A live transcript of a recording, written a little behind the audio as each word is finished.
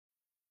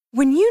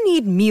When you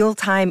need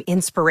mealtime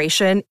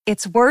inspiration,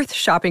 it's worth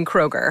shopping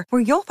Kroger,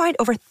 where you'll find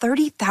over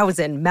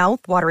 30,000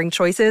 mouth-watering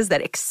choices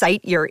that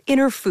excite your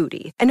inner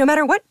foodie. And no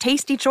matter what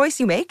tasty choice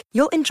you make,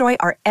 you'll enjoy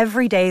our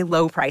everyday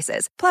low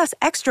prices, plus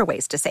extra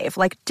ways to save,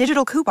 like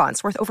digital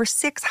coupons worth over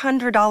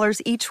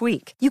 $600 each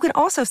week. You can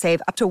also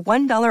save up to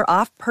 $1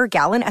 off per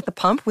gallon at the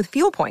pump with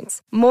fuel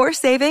points. More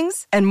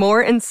savings and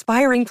more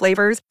inspiring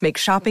flavors make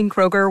shopping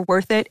Kroger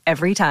worth it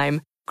every time.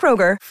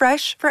 Kroger,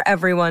 fresh for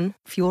everyone.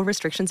 Fuel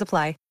restrictions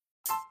apply.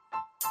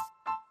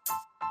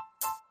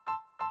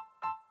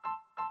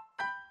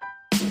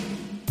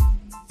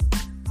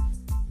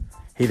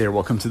 Hey there,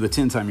 welcome to The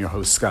Tint. I'm your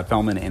host, Scott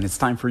Fellman, and it's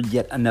time for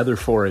yet another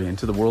foray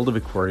into the world of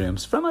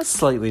aquariums from a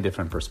slightly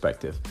different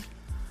perspective.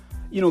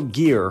 You know,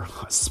 gear,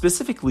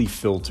 specifically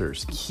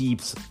filters,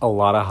 keeps a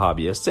lot of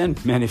hobbyists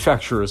and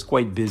manufacturers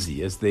quite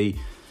busy as they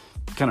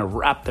kind of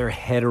wrap their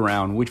head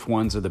around which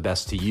ones are the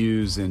best to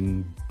use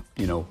in,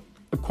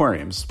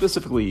 aquariums,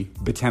 specifically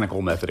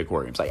botanical method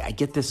aquariums. I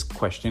get this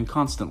question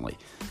constantly.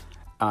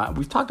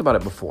 We've talked about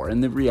it before,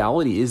 and the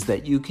reality is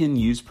that you can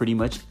use pretty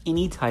much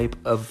any type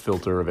of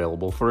filter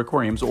available for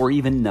aquariums, or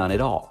even none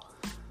at all.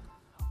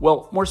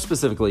 Well, more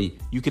specifically,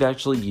 you could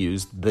actually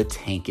use the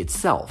tank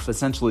itself,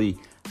 essentially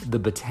the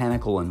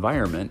botanical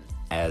environment,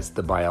 as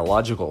the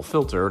biological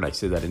filter, and I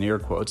say that in air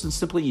quotes, and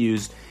simply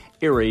use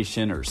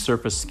aeration or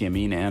surface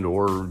skimming and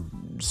or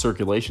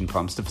circulation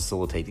pumps to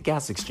facilitate the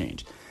gas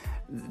exchange.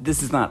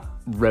 This is not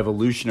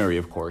revolutionary,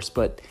 of course,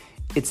 but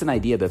it's an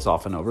idea that's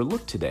often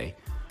overlooked today.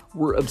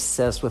 We're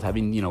obsessed with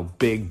having,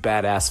 big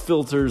badass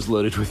filters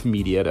loaded with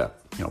media to,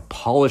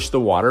 polish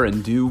the water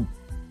and do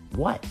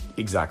what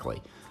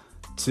exactly?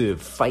 To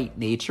fight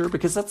nature?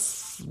 Because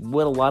that's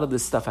what a lot of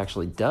this stuff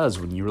actually does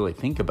when you really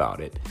think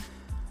about it.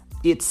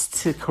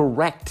 It's to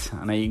correct,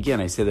 and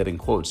I say that in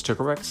quotes, to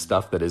correct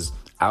stuff that is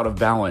out of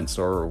balance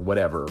or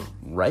whatever,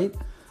 right?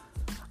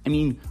 I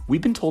mean,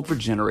 we've been told for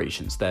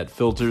generations that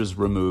filters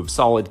remove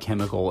solid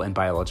chemical and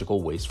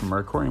biological waste from our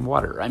aquarium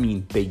water. I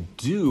mean, they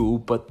do,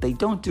 but they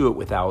don't do it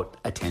without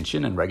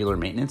attention and regular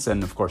maintenance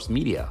and, of course,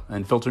 media.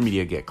 And filter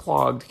media get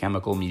clogged,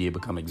 chemical media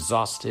become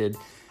exhausted,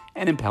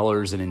 and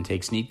impellers and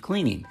intakes need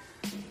cleaning.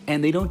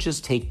 And they don't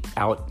just take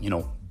out,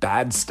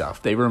 bad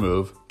stuff. They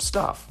remove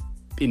stuff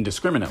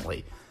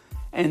indiscriminately,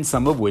 and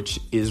some of which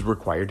is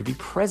required to be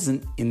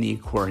present in the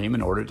aquarium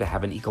in order to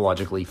have an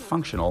ecologically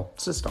functional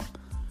system.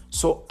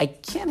 So I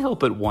can't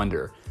help but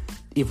wonder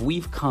if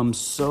we've come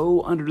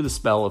so under the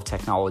spell of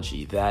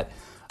technology that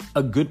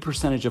a good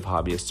percentage of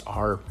hobbyists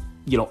are,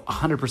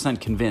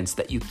 100% convinced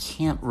that you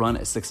can't run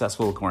a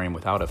successful aquarium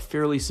without a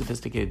fairly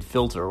sophisticated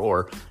filter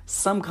or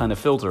some kind of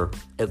filter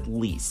at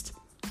least.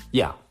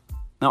 Yeah.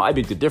 Now, I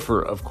beg to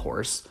differ, of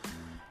course.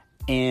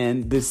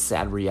 And this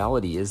sad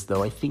reality is,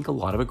 though, I think a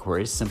lot of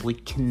aquariums simply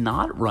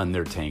cannot run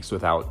their tanks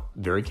without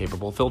very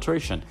capable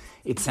filtration.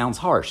 It sounds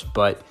harsh,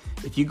 but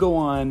if you go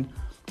on,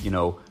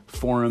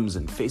 forums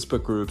and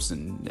Facebook groups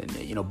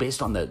and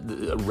based on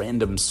the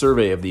random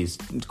survey of these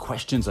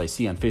questions I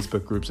see on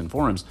Facebook groups and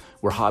forums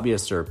where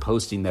hobbyists are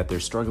posting that they're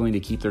struggling to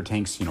keep their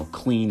tanks,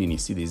 clean, and you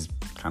see these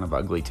kind of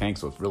ugly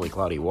tanks with really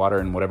cloudy water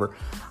and whatever,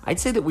 I'd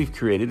say that we've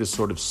created a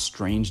sort of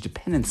strange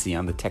dependency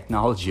on the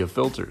technology of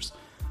filters.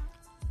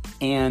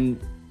 And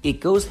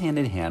it goes hand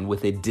in hand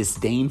with a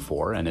disdain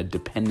for and a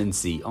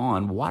dependency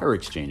on water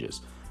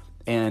exchanges.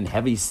 And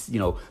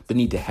the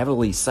need to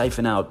heavily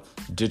siphon out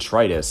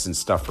detritus and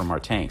stuff from our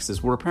tanks,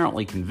 as we're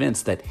apparently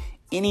convinced that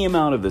any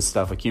amount of this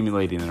stuff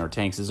accumulating in our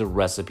tanks is a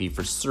recipe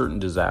for certain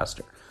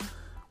disaster.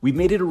 We've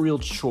made it a real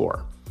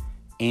chore,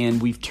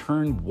 and we've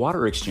turned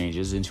water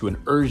exchanges into an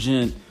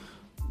urgent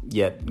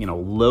yet,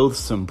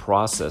 loathsome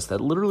process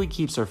that literally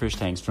keeps our fish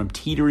tanks from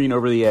teetering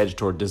over the edge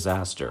toward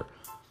disaster.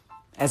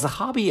 As a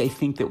hobby, I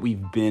think that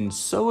we've been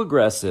so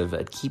aggressive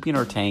at keeping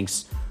our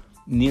tanks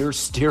near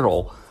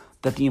sterile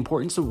that the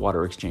importance of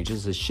water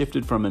exchanges has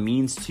shifted from a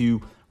means to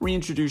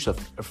reintroduce a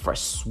fresh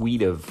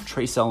suite of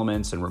trace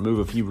elements and remove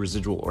a few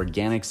residual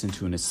organics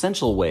into an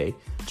essential way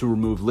to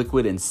remove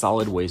liquid and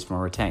solid waste from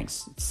our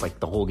tanks. It's like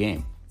the whole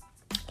game.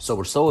 So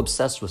we're so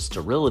obsessed with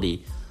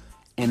sterility,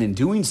 and in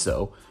doing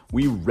so,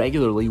 we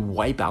regularly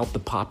wipe out the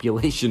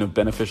population of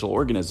beneficial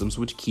organisms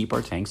which keep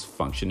our tanks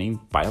functioning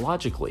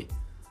biologically.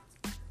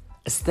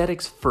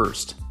 Aesthetics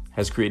first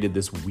has created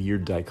this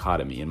weird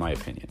dichotomy, in my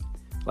opinion.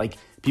 Like,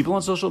 people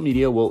on social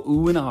media will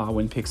ooh and ah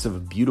when pics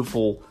of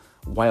beautiful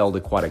wild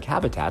aquatic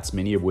habitats,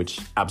 many of which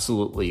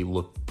absolutely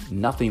look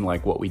nothing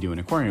like what we do in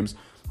aquariums,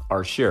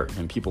 are shared,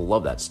 and people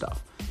love that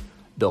stuff.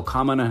 They'll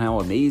comment on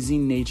how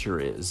amazing nature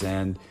is,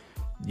 and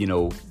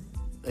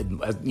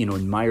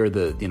admire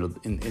the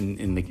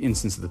in the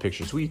instance of the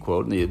pictures we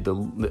quote,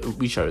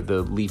 we show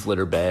the leaf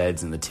litter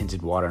beds and the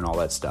tinted water and all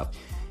that stuff.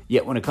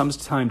 Yet when it comes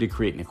time to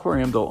create an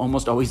aquarium, they'll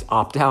almost always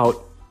opt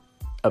out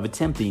of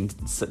attempting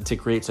to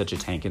create such a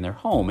tank in their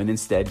home and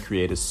instead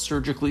create a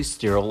surgically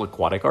sterile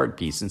aquatic art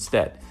piece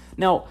instead.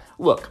 Now,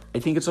 look, I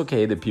think it's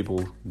okay that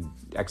people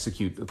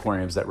execute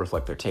aquariums that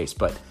reflect their taste,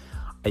 but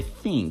I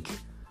think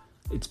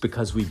it's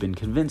because we've been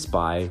convinced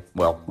by,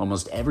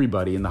 almost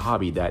everybody in the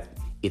hobby that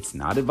It's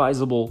not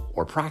advisable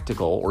or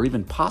practical or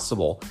even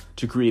possible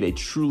to create a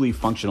truly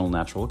functional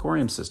natural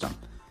aquarium system.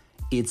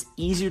 It's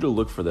easier to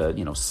look for the,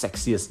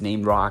 sexiest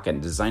named rock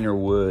and designer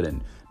wood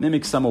and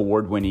mimic some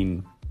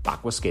award-winning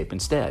aquascape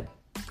instead.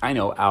 I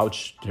know,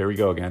 ouch, here we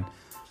go again.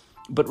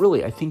 But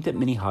really, I think that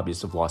many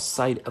hobbyists have lost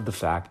sight of the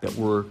fact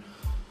that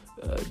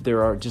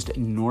there are just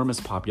enormous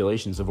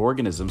populations of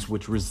organisms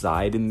which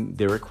reside in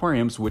their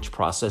aquariums, which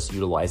process,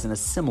 utilize, and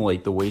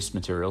assimilate the waste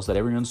materials that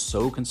everyone's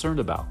so concerned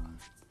about.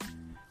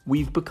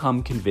 We've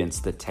become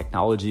convinced that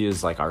technology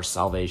is like our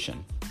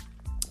salvation.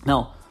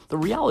 Now, the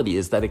reality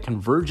is that a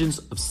convergence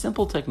of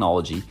simple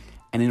technology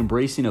and an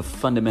embracing of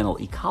fundamental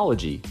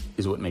ecology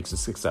is what makes a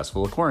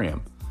successful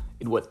aquarium.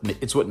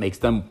 It's what makes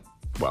them,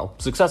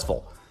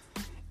 successful.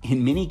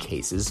 In many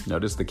cases,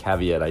 notice the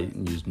caveat I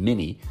used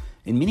many,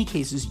 in many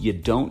cases you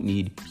don't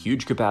need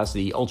huge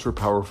capacity, ultra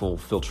powerful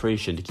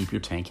filtration to keep your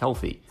tank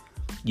healthy.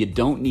 You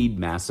don't need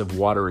massive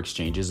water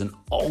exchanges and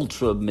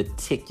ultra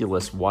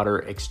meticulous water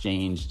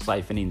exchange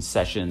siphoning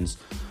sessions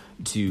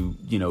to,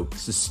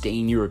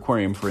 sustain your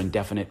aquarium for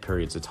indefinite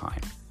periods of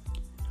time.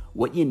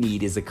 What you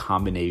need is a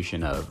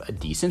combination of a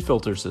decent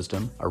filter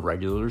system, a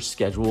regular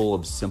schedule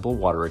of simple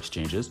water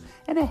exchanges,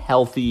 and a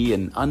healthy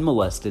and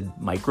unmolested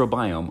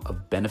microbiome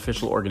of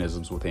beneficial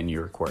organisms within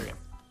your aquarium.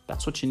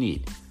 That's what you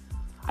need.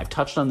 I've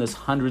touched on this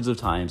hundreds of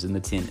times in the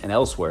tin and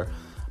elsewhere,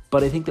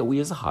 but I think that we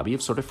as a hobby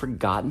have sort of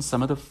forgotten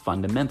some of the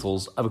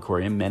fundamentals of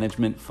aquarium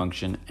management,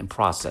 function, and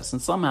process,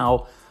 and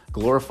somehow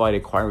glorified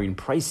acquiring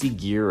pricey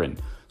gear and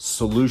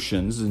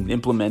solutions and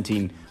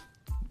implementing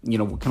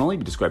what can only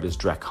be described as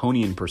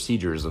draconian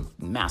procedures of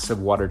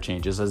massive water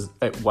exchanges,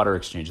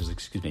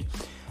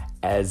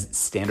 as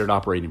standard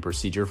operating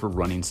procedure for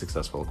running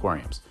successful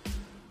aquariums.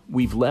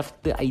 We've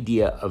left the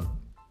idea of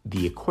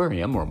the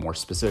aquarium, or more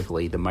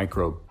specifically, the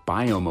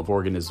microbiome of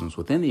organisms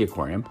within the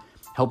aquarium,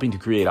 helping to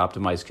create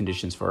optimized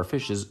conditions for our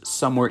fishes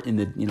somewhere in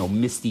the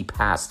misty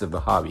past of the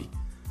hobby.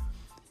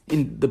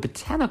 In the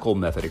botanical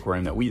method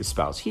aquarium that we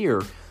espouse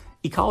here,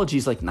 ecology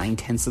is like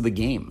 9/10 of the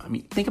game. I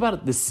mean, think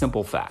about this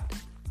simple fact.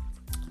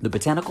 The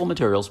botanical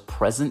materials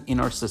present in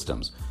our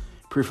systems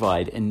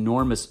provide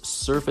enormous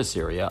surface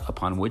area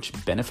upon which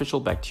beneficial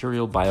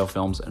bacterial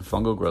biofilms and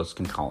fungal growths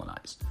can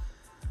colonize.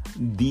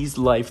 These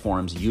life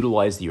forms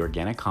utilize the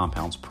organic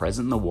compounds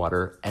present in the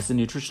water as a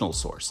nutritional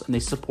source, and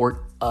they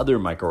support other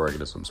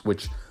microorganisms,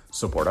 which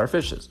support our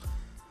fishes.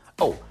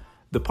 Oh,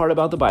 the part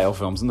about the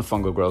biofilms and the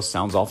fungal growth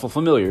sounds awful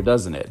familiar,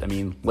 doesn't it? I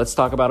mean, let's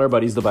talk about our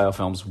buddies, the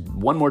biofilms,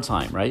 one more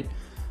time, right?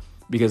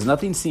 Because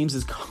nothing seems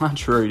as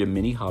contrary to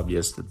many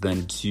hobbyists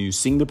than to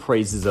sing the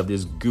praises of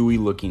these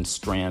gooey-looking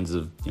strands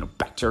of,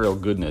 bacterial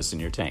goodness in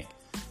your tank.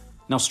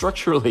 Now,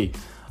 structurally,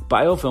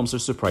 biofilms are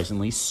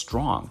surprisingly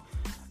strong.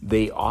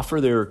 They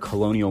offer their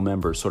colonial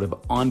members sort of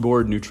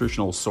onboard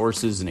nutritional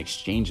sources in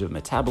exchange of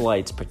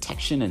metabolites,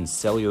 protection, and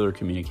cellular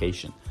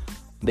communication.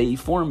 They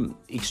form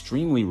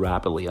extremely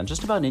rapidly on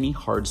just about any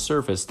hard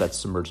surface that's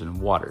submerged in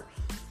water.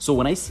 So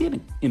when I see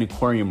it in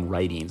aquarium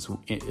writings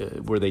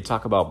where they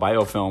talk about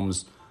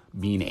biofilms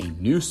being a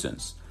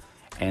nuisance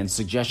and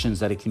suggestions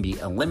that it can be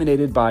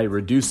eliminated by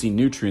reducing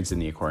nutrients in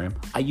the aquarium,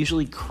 I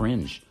usually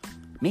cringe.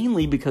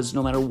 Mainly because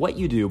no matter what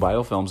you do,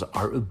 biofilms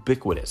are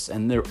ubiquitous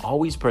and they're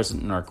always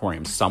present in our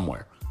aquarium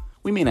somewhere.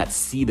 We may not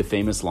see the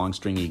famous long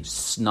stringy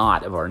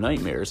snot of our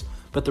nightmares,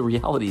 but the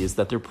reality is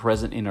that they're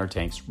present in our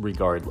tanks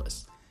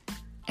regardless.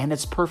 And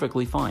it's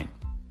perfectly fine.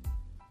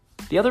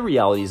 The other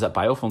reality is that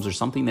biofilms are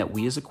something that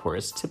we as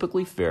aquarists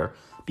typically fear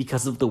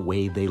because of the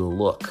way they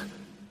look.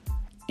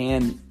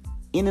 And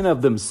in and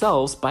of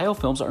themselves,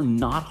 biofilms are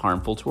not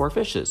harmful to our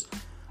fishes.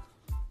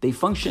 They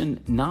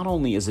function not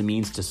only as a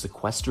means to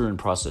sequester and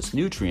process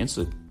nutrients,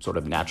 a sort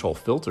of natural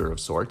filter of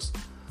sorts,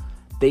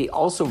 they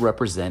also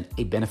represent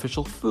a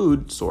beneficial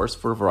food source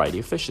for a variety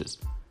of fishes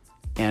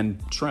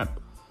and shrimp.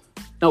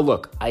 Now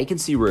look, I can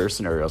see rare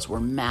scenarios where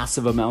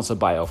massive amounts of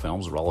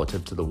biofilms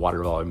relative to the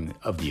water volume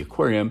of the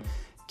aquarium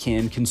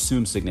can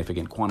consume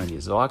significant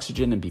quantities of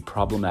oxygen and be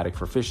problematic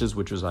for fishes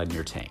which reside in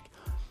your tank.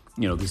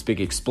 These big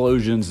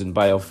explosions in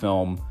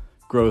biofilm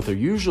growth are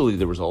usually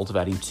the result of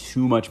adding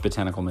too much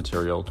botanical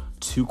material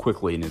too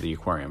quickly into the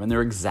aquarium, and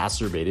they're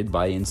exacerbated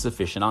by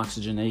insufficient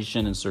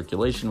oxygenation and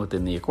circulation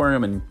within the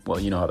aquarium, and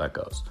you know how that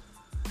goes.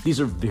 These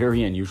are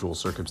very unusual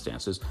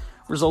circumstances,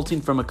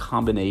 resulting from a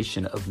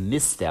combination of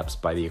missteps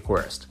by the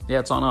aquarist. Yeah,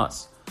 it's on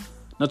us.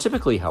 Now,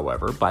 typically,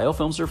 however,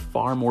 biofilms are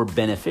far more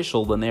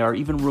beneficial than they are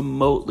even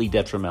remotely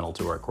detrimental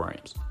to our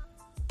aquariums.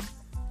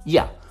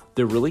 Yeah,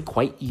 they're really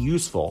quite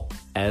useful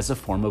as a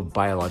form of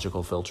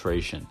biological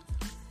filtration.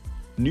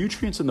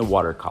 Nutrients in the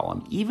water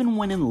column, even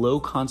when in low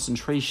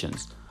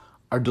concentrations,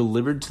 are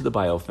delivered to the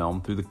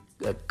biofilm through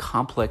the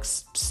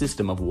complex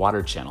system of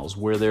water channels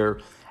where they're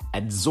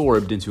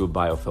adsorbed into a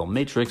biofilm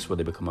matrix where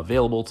they become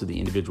available to the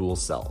individual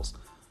cells.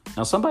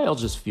 Now, some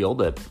biologists feel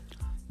that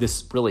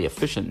this really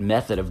efficient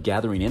method of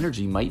gathering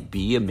energy might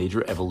be a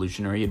major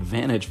evolutionary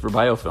advantage for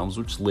biofilms,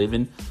 which live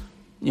in,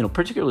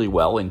 particularly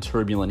well in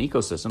turbulent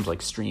ecosystems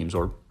like streams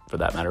or, for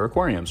that matter,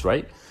 aquariums,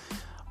 right?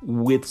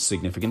 With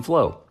significant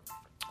flow.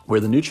 where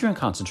the nutrient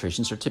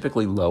concentrations are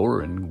typically lower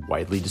and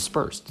widely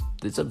dispersed.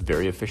 It's a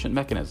very efficient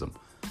mechanism.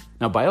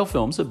 Now,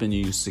 biofilms have been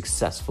used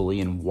successfully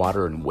in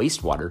water and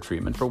wastewater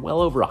treatment for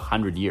well over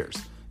 100 years.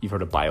 You've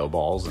heard of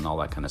bioballs and all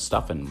that kind of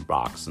stuff, and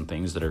rocks and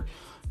things that are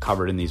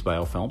covered in these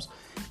biofilms.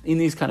 In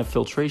these kind of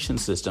filtration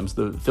systems,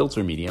 the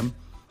filter medium,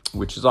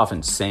 which is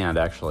often sand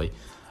actually,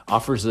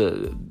 offers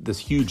this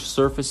huge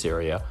surface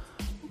area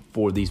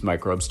for these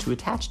microbes to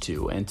attach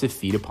to and to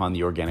feed upon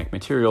the organic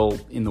material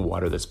in the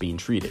water that's being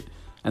treated.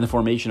 And the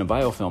formation of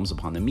biofilms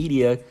upon the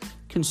media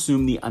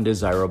consume the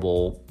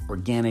undesirable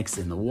organics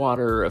in the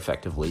water,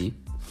 effectively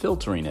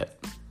filtering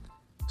it.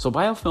 So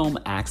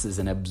biofilm acts as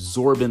an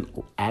adsorbent,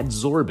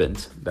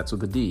 that's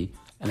with a D,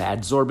 an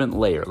adsorbent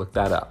layer, look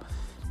that up.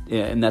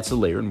 And that's a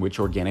layer in which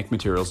organic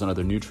materials and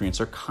other nutrients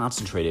are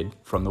concentrated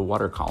from the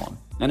water column.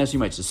 And as you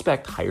might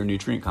suspect, higher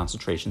nutrient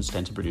concentrations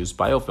tend to produce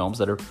biofilms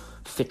that are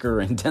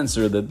thicker and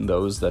denser than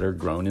those that are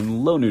grown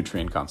in low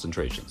nutrient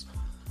concentrations.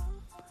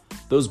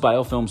 Those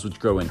biofilms which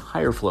grow in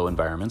higher flow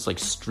environments like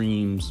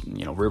streams,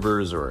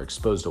 rivers, or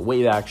exposed to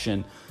wave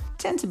action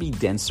tend to be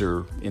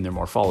denser in their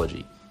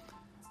morphology.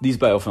 These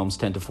biofilms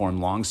tend to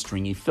form long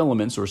stringy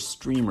filaments or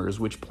streamers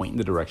which point in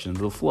the direction of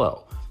the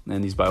flow.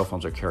 And these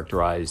biofilms are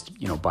characterized,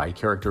 by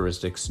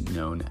characteristics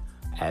known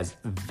as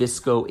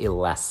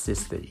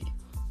viscoelasticity.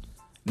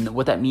 And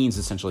what that means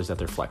essentially is that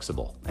they're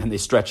flexible and they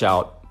stretch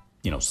out,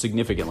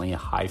 significantly in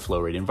high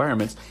flow rate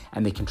environments,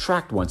 and they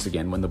contract once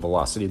again when the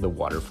velocity of the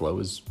water flow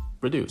is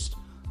reduced.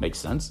 Makes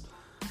sense?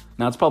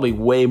 Now, it's probably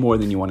way more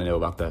than you want to know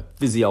about the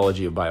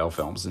physiology of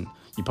biofilms, and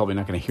you're probably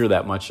not going to hear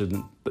that much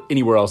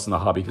anywhere else in the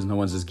hobby because no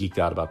one's as geeked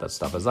out about that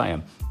stuff as I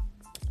am.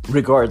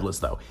 Regardless,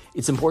 though,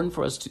 it's important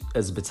for us to,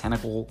 as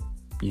botanical,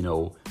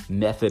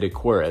 method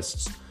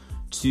aquarists,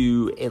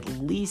 to at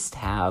least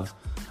have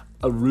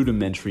a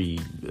rudimentary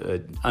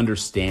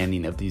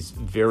understanding of these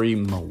very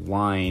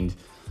maligned,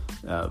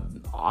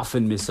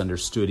 often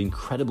misunderstood,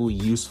 incredibly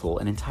useful,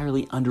 and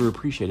entirely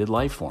underappreciated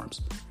life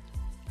forms.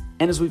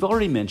 And as we've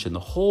already mentioned, the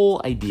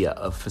whole idea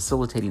of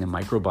facilitating a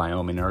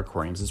microbiome in our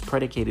aquariums is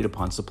predicated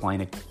upon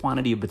supplying a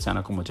quantity of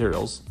botanical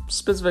materials,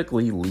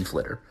 specifically leaf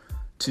litter,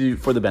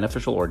 for the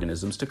beneficial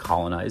organisms to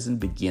colonize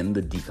and begin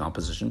the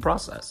decomposition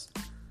process.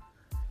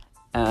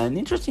 An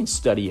interesting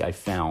study I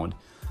found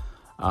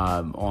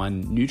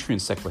on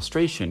nutrient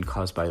sequestration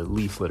caused by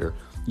leaf litter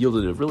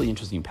yielded a really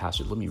interesting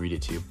passage. Let me read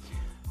it to you.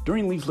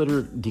 During leaf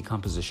litter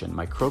decomposition,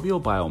 microbial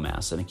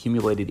biomass and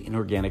accumulated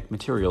inorganic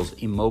materials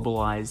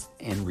immobilize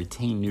and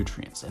retain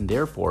nutrients, and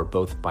therefore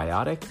both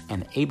biotic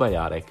and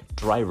abiotic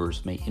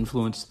drivers may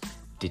influence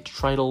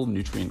detrital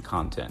nutrient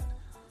content.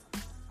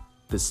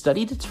 The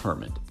study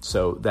determined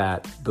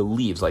that the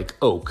leaves, like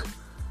oak,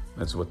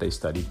 that's what they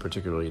studied,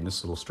 particularly in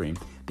this little stream,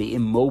 they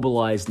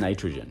immobilize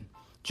nitrogen.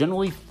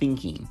 Generally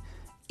thinking,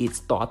 it's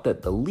thought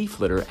that the leaf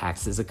litter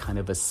acts as a kind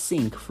of a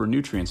sink for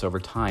nutrients over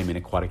time in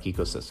aquatic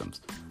ecosystems.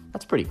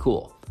 That's pretty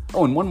cool.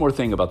 Oh, and one more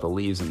thing about the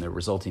leaves and their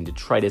resulting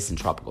detritus in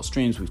tropical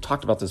streams. We've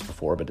talked about this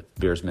before, but it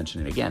bears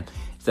mentioning again,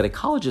 is that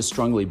ecologists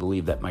strongly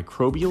believe that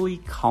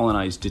microbially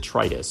colonized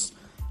detritus,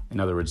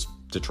 in other words,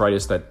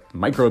 detritus that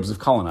microbes have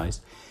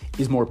colonized,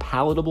 is more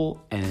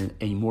palatable and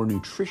a more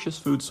nutritious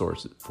food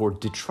source for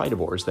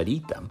detritivores that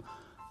eat them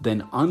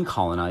than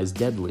uncolonized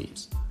dead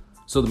leaves.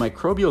 So the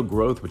microbial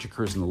growth which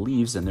occurs in the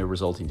leaves and their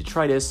resulting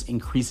detritus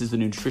increases the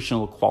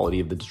nutritional quality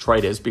of the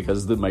detritus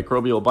because the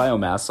microbial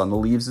biomass on the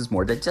leaves is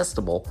more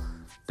digestible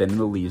than in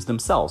the leaves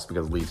themselves,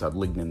 because leaves have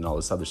lignin and all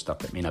this other stuff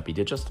that may not be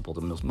digestible to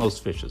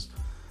most fishes.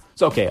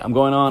 So, okay, I'm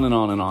going on and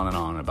on and on and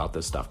on about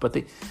this stuff, but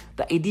the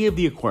idea of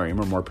the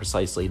aquarium, or more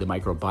precisely the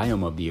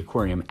microbiome of the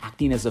aquarium,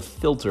 acting as a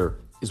filter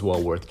is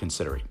well worth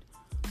considering.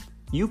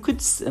 You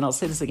could, and I'll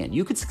say this again,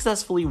 you could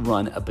successfully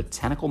run a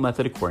botanical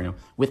method aquarium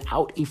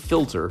without a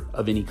filter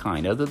of any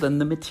kind other than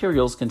the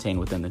materials contained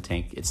within the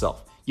tank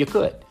itself. You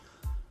could.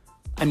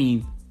 I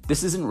mean,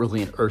 this isn't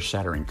really an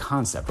earth-shattering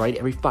concept, right?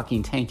 Every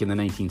fucking tank in the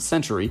 19th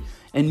century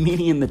and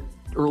many in the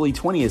early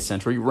 20th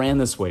century ran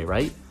this way,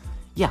 right?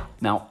 Yeah,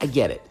 now I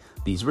get it.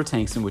 These were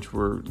tanks in which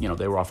were,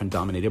 they were often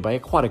dominated by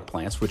aquatic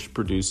plants, which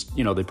produced,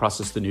 they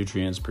processed the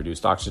nutrients,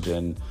 produced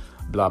oxygen,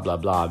 blah, blah,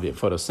 blah, via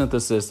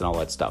photosynthesis and all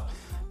that stuff.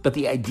 But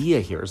the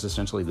idea here is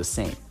essentially the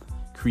same.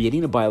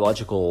 Creating a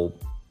biological,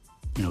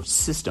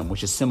 system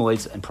which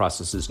assimilates and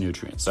processes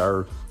nutrients.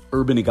 Our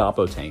urban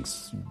agapo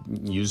tanks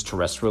use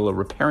terrestrial or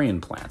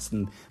riparian plants,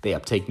 and they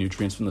uptake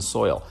nutrients from the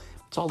soil.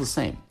 It's all the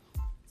same.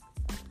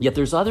 Yet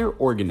there's other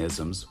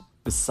organisms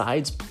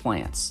besides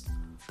plants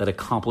that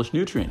accomplish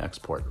nutrient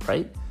export,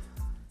 right?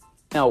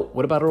 Now,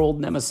 what about our old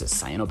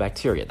nemesis,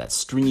 cyanobacteria, that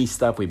stringy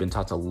stuff we've been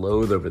taught to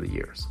loathe over the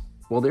years?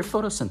 Well, they're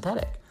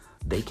photosynthetic.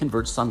 They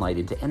convert sunlight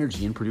into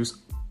energy and produce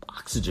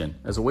oxygen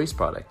as a waste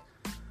product.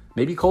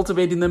 Maybe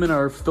cultivating them in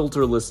our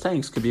filterless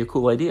tanks could be a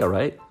cool idea,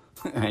 right?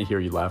 I hear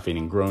you laughing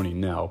and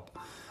groaning now.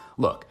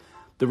 Look,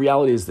 the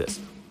reality is this.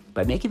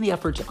 By making the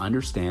effort to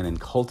understand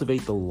and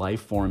cultivate the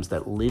life forms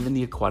that live in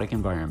the aquatic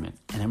environment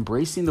and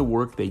embracing the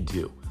work they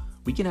do,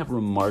 we can have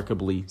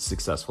remarkably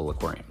successful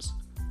aquariums.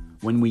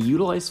 When we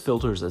utilize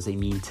filters as a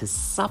means to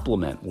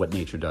supplement what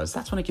nature does,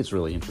 that's when it gets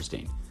really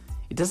interesting.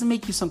 It doesn't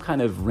make you some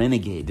kind of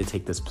renegade to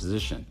take this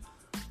position.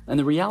 And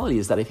the reality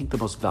is that I think the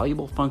most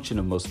valuable function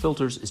of most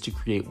filters is to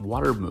create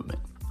water movement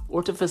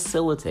or to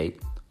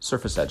facilitate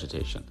surface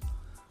agitation.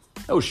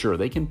 Oh, sure,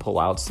 they can pull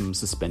out some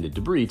suspended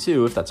debris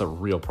too if that's a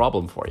real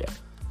problem for you.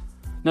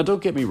 Now,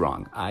 don't get me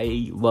wrong.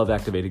 I love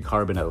activated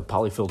carbon out of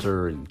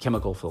polyfilter and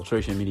chemical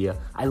filtration media.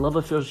 I love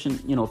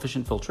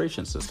efficient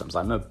filtration systems.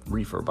 I'm a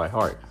reefer by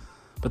heart.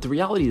 But the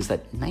reality is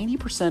that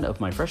 90%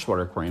 of my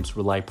freshwater aquariums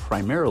rely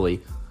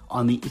primarily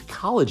on the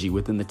ecology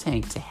within the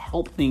tank to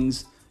help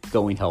things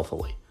going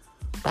healthily.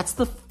 That's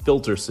the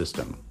filter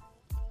system.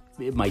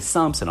 My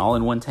sumps and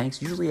all-in-one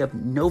tanks usually have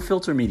no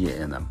filter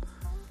media in them.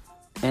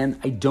 And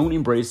I don't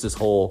embrace this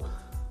whole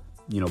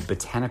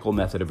botanical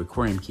method of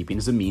aquarium keeping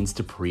as a means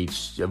to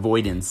preach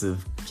avoidance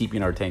of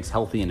keeping our tanks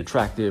healthy and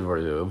attractive or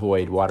to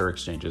avoid water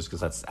exchanges,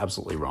 because that's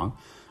absolutely wrong.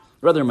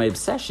 Rather, my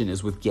obsession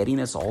is with getting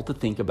us all to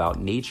think about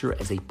nature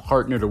as a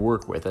partner to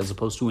work with as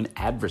opposed to an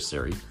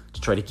adversary to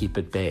try to keep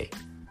at bay.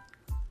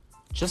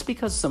 Just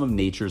because some of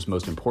nature's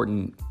most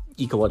important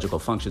ecological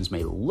functions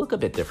may look a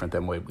bit different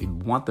than what we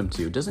want them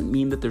to doesn't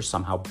mean that they're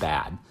somehow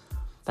bad.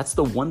 That's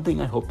the one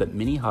thing I hope that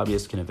many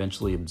hobbyists can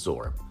eventually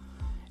absorb.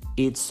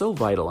 It's so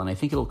vital, and I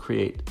think it'll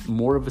create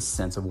more of a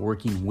sense of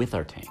working with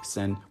our tanks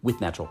and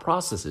with natural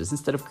processes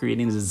instead of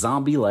creating a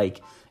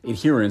zombie-like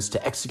adherence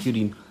to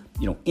executing,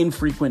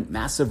 infrequent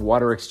massive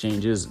water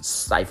exchanges and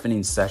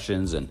siphoning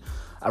sessions and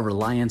a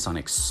reliance on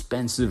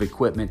expensive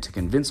equipment to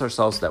convince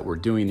ourselves that we're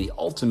doing the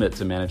ultimate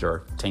to manage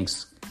our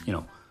tanks,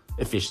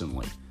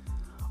 efficiently.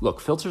 Look,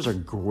 filters are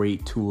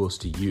great tools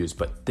to use,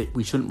 but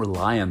we shouldn't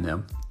rely on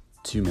them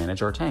to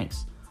manage our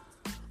tanks.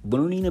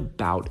 Learning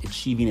about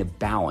achieving a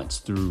balance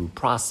through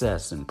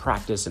process and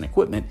practice and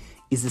equipment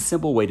is a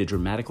simple way to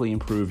dramatically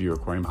improve your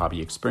aquarium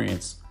hobby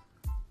experience.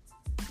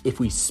 If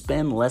we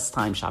spend less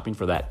time shopping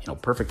for that,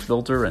 perfect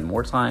filter and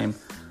more time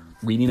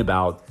reading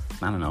about,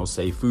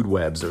 say food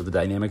webs or the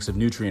dynamics of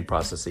nutrient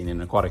processing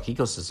in aquatic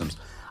ecosystems,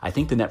 I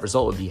think the net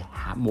result would be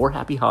more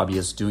happy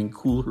hobbyists doing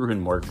cooler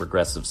and more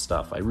progressive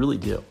stuff. I really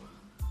do.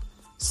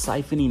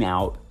 Siphoning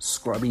out,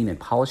 scrubbing, and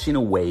polishing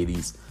away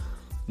these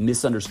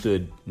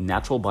misunderstood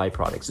natural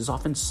byproducts is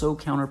often so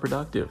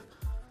counterproductive.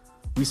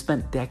 We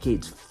spent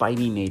decades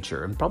fighting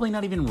nature and probably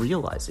not even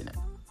realizing it.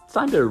 It's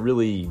time to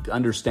really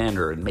understand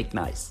her and make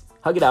nice.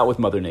 Hug it out with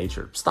Mother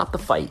Nature. Stop the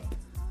fight.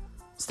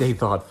 Stay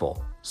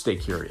thoughtful. Stay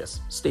curious.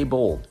 Stay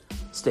bold.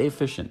 Stay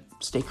efficient.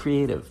 Stay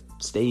creative.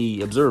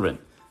 Stay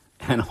observant.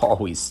 And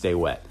always stay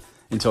wet.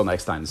 Until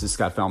next time, this is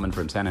Scott Fellman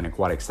from Tannin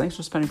Aquatics. Thanks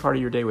for spending part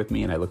of your day with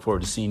me, and I look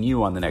forward to seeing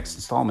you on the next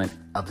installment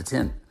of The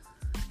Tint.